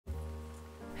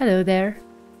Hello there!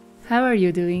 How are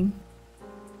you doing?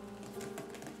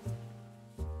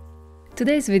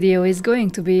 Today's video is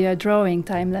going to be a drawing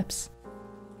time-lapse.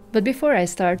 But before I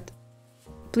start,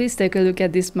 please take a look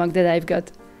at this mug that I've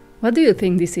got. What do you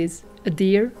think this is? A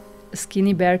deer? A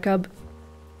skinny bear cub?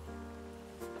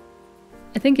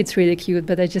 I think it's really cute,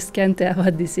 but I just can't tell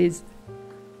what this is.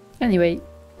 Anyway,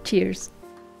 cheers!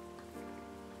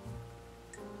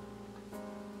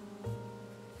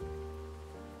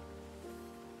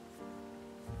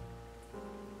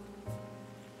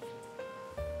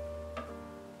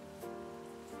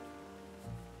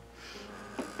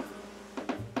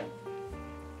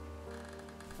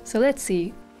 So let's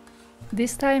see.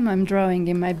 This time I'm drawing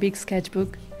in my big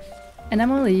sketchbook, and I'm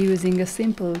only using a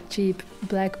simple, cheap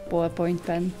black ballpoint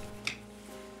pen.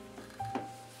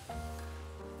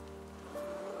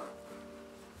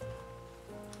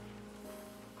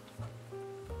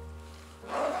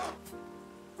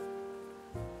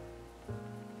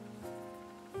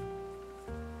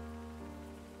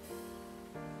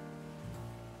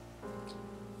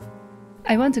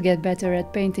 I want to get better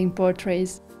at painting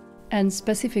portraits, and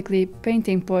specifically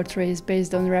painting portraits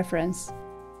based on reference.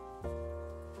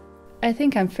 I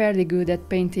think I'm fairly good at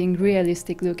painting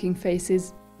realistic looking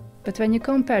faces, but when you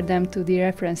compare them to the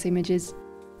reference images,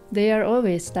 they are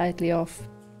always slightly off,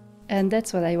 and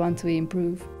that's what I want to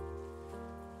improve.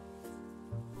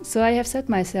 So I have set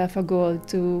myself a goal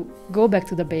to go back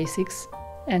to the basics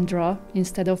and draw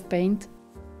instead of paint,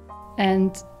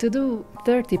 and to do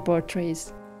 30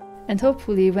 portraits, and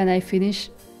hopefully when I finish,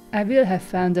 I will have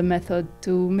found a method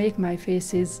to make my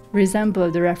faces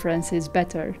resemble the references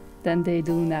better than they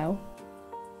do now.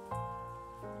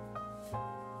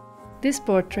 This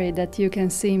portrait that you can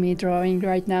see me drawing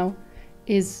right now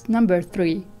is number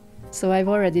 3, so I've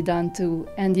already done 2,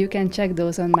 and you can check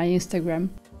those on my Instagram.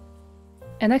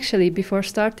 And actually, before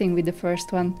starting with the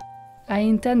first one, I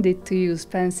intended to use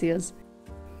pencils,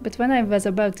 but when I was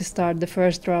about to start the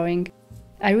first drawing,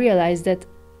 I realized that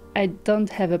I don't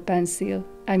have a pencil.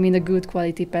 I mean a good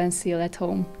quality pencil at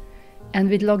home. And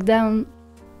with lockdown,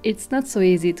 it's not so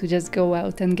easy to just go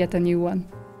out and get a new one.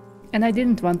 And I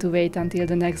didn't want to wait until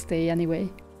the next day anyway.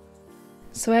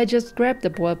 So I just grabbed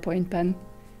the ballpoint pen,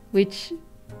 which,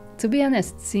 to be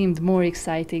honest, seemed more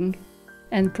exciting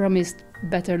and promised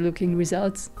better looking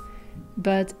results.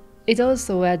 But it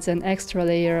also adds an extra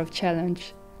layer of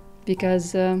challenge,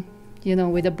 because, you know,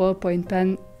 with a ballpoint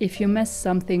pen, if you mess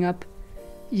something up,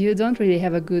 you don't really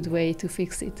have a good way to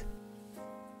fix it.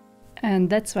 And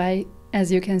that's why,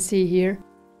 as you can see here,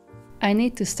 I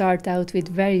need to start out with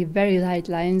very light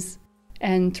lines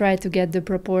and try to get the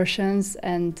proportions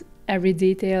and every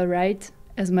detail right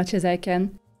as much as I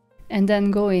can, and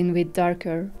then go in with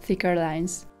darker, thicker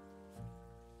lines.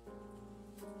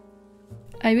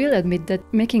 I will admit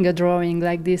that making a drawing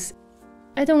like this,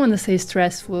 I don't want to say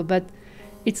stressful, but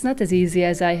it's not as easy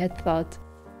as I had thought.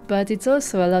 But it's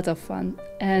also a lot of fun,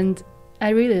 and I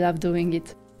really love doing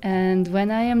it. And when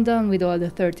I am done with all the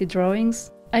 30 drawings,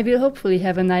 I will hopefully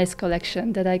have a nice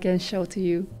collection that I can show to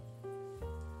you.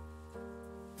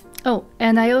 Oh,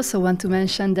 and I also want to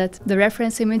mention that the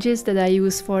reference images that I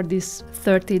use for this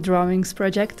 30 drawings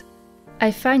project,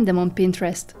 I find them on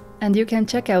Pinterest, and you can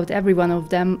check out every one of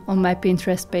them on my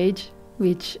Pinterest page,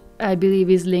 which I believe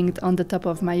is linked on the top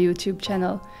of my YouTube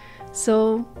channel.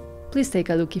 So please take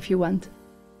a look if you want.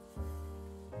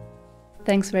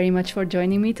 Thanks very much for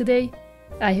joining me today.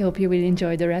 I hope you will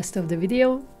enjoy the rest of the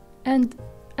video, and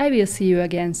I will see you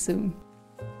again soon.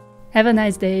 Have a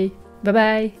nice day. Bye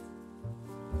bye!